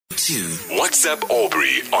WhatsApp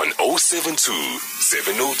Aubrey on 072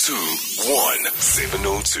 702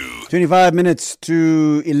 1702. 25 minutes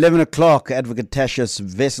to 11 o'clock. Advocate Tertius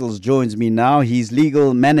Wessels joins me now. He's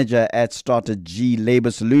legal manager at Strata-g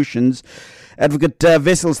Labour Solutions. Advocate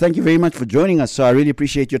Wessels, thank you very much for joining us. So I really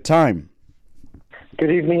appreciate your time. Good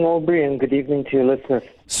evening, Aubrey, and good evening to your listeners.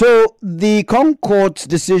 So the ConCourt's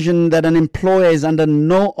decision that an employer is under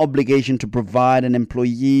no obligation to provide an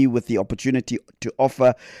employee with the opportunity to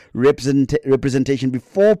offer representation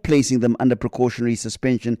before placing them under precautionary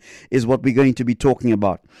suspension is what we're going to be talking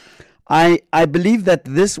about. I believe that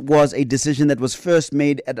this was a decision that was first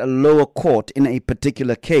made at a lower court in a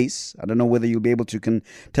particular case. I don't know whether you'll be able to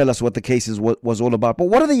tell us what the case was all about. But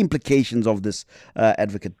what are the implications of this,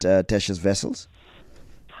 Advocate Tertius Wessels?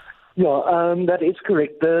 Yeah, that is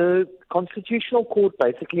correct. The Constitutional Court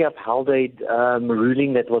basically upheld a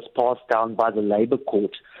ruling that was passed down by the Labour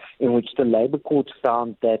Court, in which the Labour Court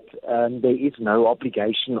found that there is no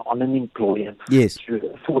obligation on an employer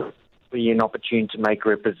for an opportunity to make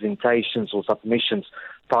representations or submissions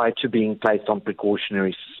prior to being placed on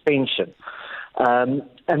precautionary suspension.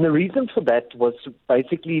 And the reason for that was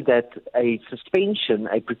basically that a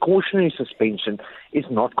precautionary suspension, is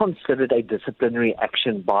not considered a disciplinary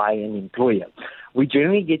action by an employer. We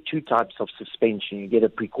generally get two types of suspension. You get a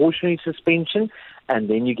precautionary suspension, and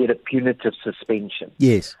then you get a punitive suspension.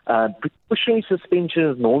 Yes. Precautionary suspension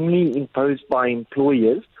is normally imposed by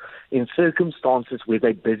employers in circumstances where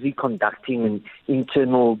they're busy conducting an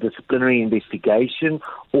internal disciplinary investigation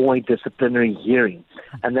or a disciplinary hearing,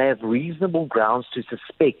 and they have reasonable grounds to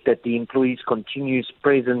suspect that the employee's continuous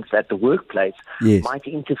presence at the workplace might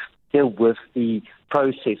interfere with the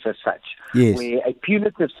process as such. Yes. Where a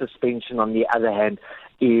punitive suspension, on the other hand,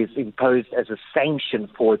 is imposed as a sanction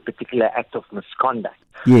for a particular act of misconduct.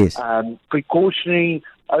 Yes. Precautionary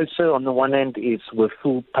also, on the one hand, is with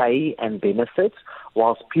full pay and benefits,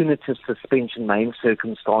 whilst punitive suspension may in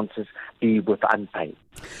circumstances be with unpaid.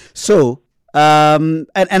 So, and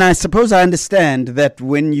I suppose I understand that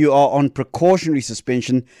when you are on precautionary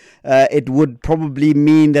suspension, it would probably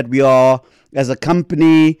mean that we are, as a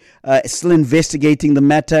company, still investigating the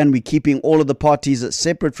matter, and we're keeping all of the parties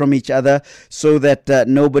separate from each other so that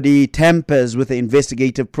nobody tampers with the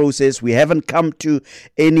investigative process. We haven't come to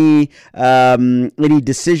any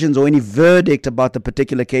decisions or any verdict about the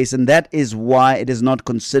particular case, and that is why it is not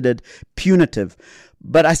considered punitive.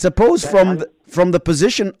 But I suppose from the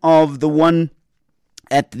position of the one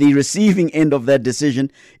at the receiving end of that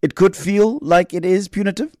decision, it could feel like it is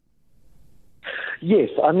punitive?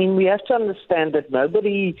 Yes, I mean, we have to understand that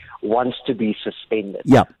nobody wants to be suspended.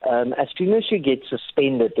 Yeah. As soon as you get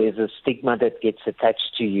suspended, there's a stigma that gets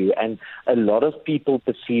attached to you, and a lot of people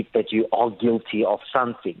perceive that you are guilty of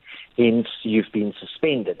something, hence you've been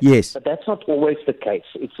suspended. Yes. But that's not always the case.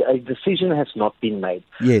 A decision has not been made.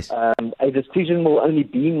 Yes. A decision will only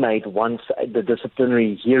be made once the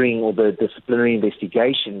disciplinary hearing or the disciplinary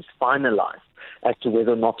investigation is finalized as to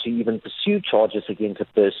whether or not to even pursue charges against a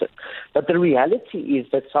person. But the reality is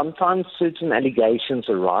that sometimes certain allegations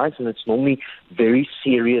arise, and it's normally very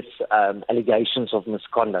serious allegations of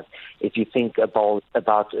misconduct. If you think about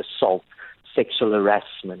assault, sexual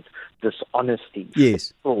harassment, dishonesty,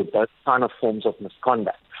 fraud, those kind of forms of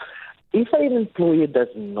misconduct. If an employer does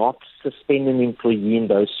not suspend an employee in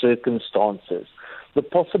those circumstances, the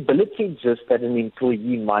possibility exists that an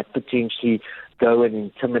employee might potentially go and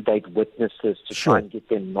intimidate witnesses to try and get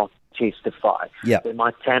them not to testify. Yeah. They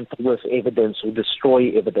might tamper with evidence or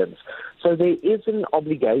destroy evidence. So there is an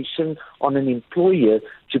obligation on an employer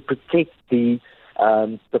to protect the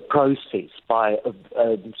process by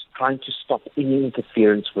trying to stop any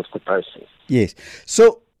interference with the process. Yes.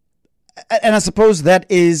 So, and I suppose that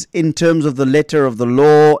is in terms of the letter of the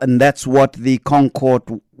law, and that's what the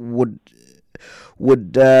ConCourt would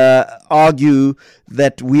argue,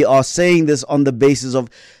 that we are saying this on the basis of.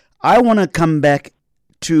 I want to come back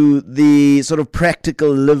to the sort of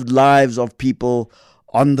practical lived lives of people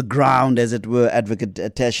on the ground, as it were, Advocate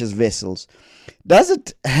Tertius Wessels. Does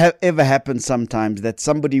it ever happen sometimes that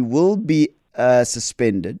somebody will be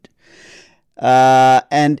suspended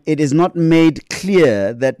and it is not made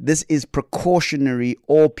clear that this is precautionary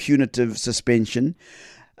or punitive suspension,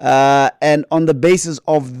 and on the basis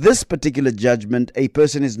of this particular judgment, a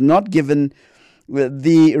person is not given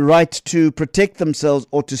the right to protect themselves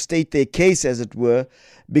or to state their case, as it were,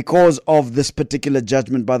 because of this particular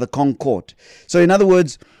judgment by the ConCourt? So in other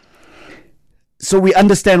words, So we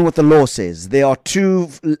understand what the law says. There are two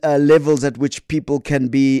levels at which people can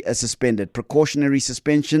be suspended: precautionary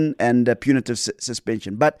suspension and punitive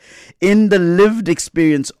suspension. But in the lived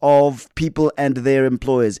experience of people and their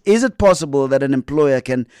employers, is it possible that an employer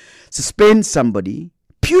can suspend somebody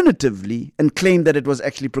punitively and claim that it was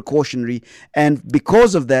actually precautionary, and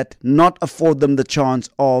because of that not afford them the chance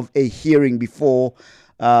of a hearing before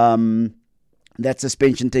that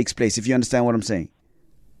suspension takes place, if you understand what I'm saying?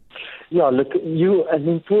 Yeah, look, an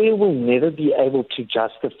employer will never be able to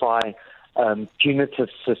justify punitive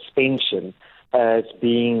suspension as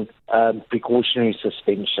being precautionary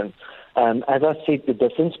suspension. As I said, the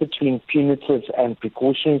difference between punitive and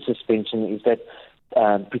precautionary suspension is that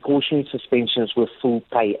precautionary suspensions were full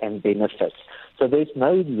pay and benefits. So there's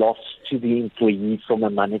no loss to the employee from a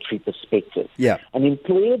monetary perspective. Yeah. An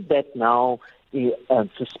employer that now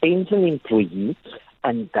suspends an employee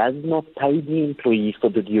and does not pay the employee for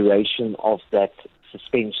the duration of that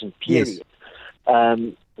suspension period,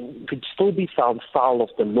 could still be found foul of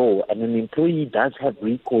the law, and an employee does have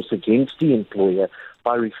recourse against the employer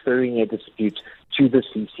by referring a dispute to the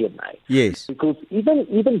CCMA. Yes. Because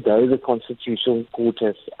even though the Constitutional Court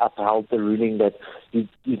has upheld the ruling that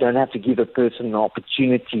you don't have to give a person an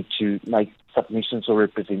opportunity to make submissions or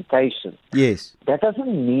representation, yes, that doesn't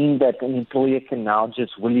mean that an employer can now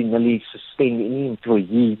just willy-nilly suspend any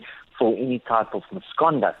employee for any type of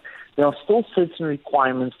misconduct. There are still certain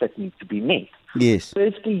requirements that need to be met. yes,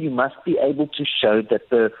 Firstly, you must be able to show that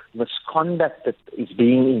the misconduct that is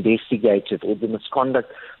being investigated or the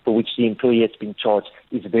misconduct for which the employee has been charged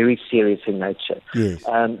is very serious in nature. yes.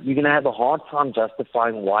 You're going to have a hard time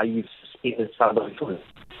justifying why you've suspended somebody for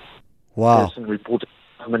Wow. person reported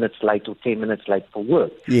 5 minutes late or 10 minutes late for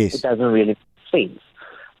work. Yes. It doesn't really make sense.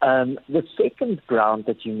 The second ground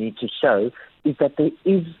that you need to show is that there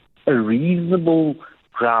is a reasonable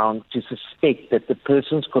ground to suspect that the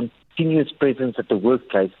person's continuous presence at the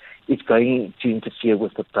workplace is going to interfere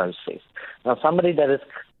with the process. Now, somebody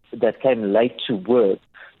that came late to work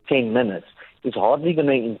 10 minutes is hardly going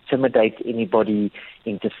to intimidate anybody,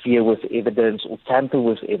 interfere with evidence, or tamper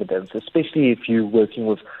with evidence, especially if you're working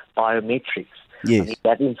with biometrics. Yes. I mean,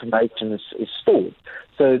 that information is stored.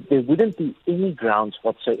 So there wouldn't be any grounds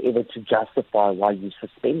whatsoever to justify why you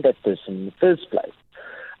suspend that person in the first place.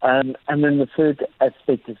 And then the third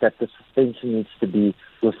aspect is that the suspension needs to be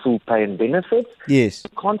with full pay and benefits. Yes. You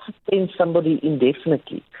can't suspend somebody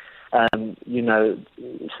indefinitely. I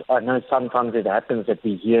know sometimes it happens that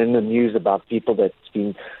we hear in the news about people that's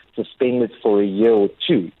been suspended for a year or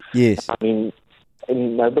two. Yes. I mean,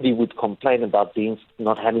 and nobody would complain about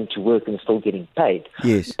not having to work and still getting paid.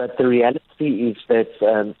 Yes. But the reality is that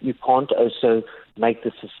you can't also make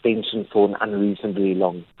the suspension for an unreasonably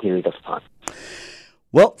long period of time.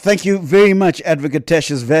 Well, thank you very much, Advocate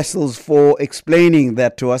Tertius Wessels, for explaining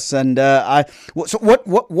that to us. And so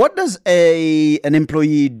what does an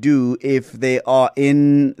employee do if they are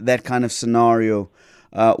in that kind of scenario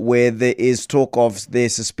where there is talk of their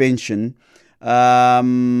suspension?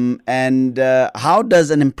 And how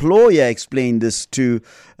does an employer explain this to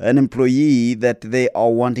an employee that they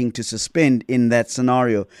are wanting to suspend in that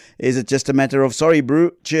scenario? Is it just a matter of, sorry,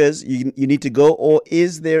 bro, cheers, you need to go? Or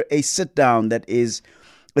is there a sit down that is,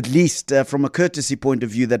 at least from a courtesy point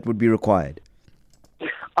of view, that would be required?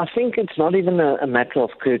 I think it's not even a matter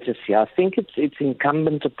of courtesy. I think it's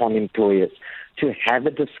incumbent upon employers to have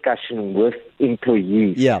a discussion with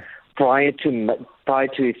employees prior to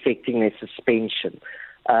effecting their suspension.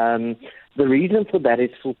 The reason for that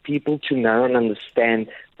is for people to know and understand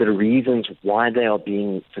the reasons why they are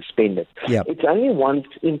being suspended. It's only once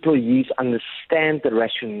employees understand the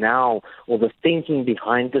rationale or the thinking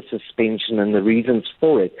behind the suspension and the reasons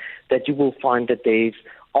for it that you will find that there's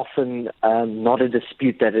often not a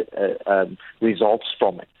dispute that results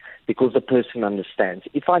from it, because the person understands.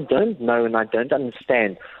 If I don't know and I don't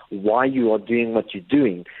understand why you are doing what you're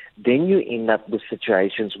doing, then you end up with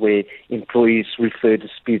situations where employees refer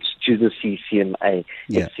disputes to the CCMA,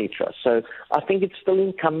 etc. So I think it's still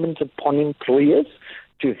incumbent upon employers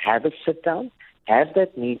to have a sit-down, have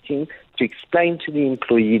that meeting, to explain to the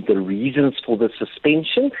employee the reasons for the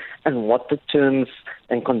suspension and what the terms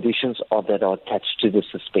and conditions are that are attached to the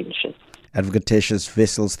suspension. Advocate Tertius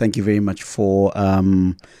Wessels, thank you very much for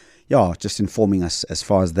just informing us as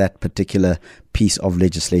far as that particular piece of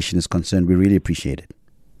legislation is concerned. We really appreciate it.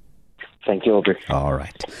 Thank you, Aubrey. All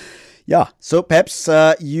right. Yeah, so perhaps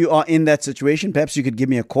you are in that situation. Perhaps you could give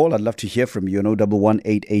me a call. I'd love to hear from you on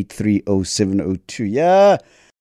 011-883-0702. Yeah.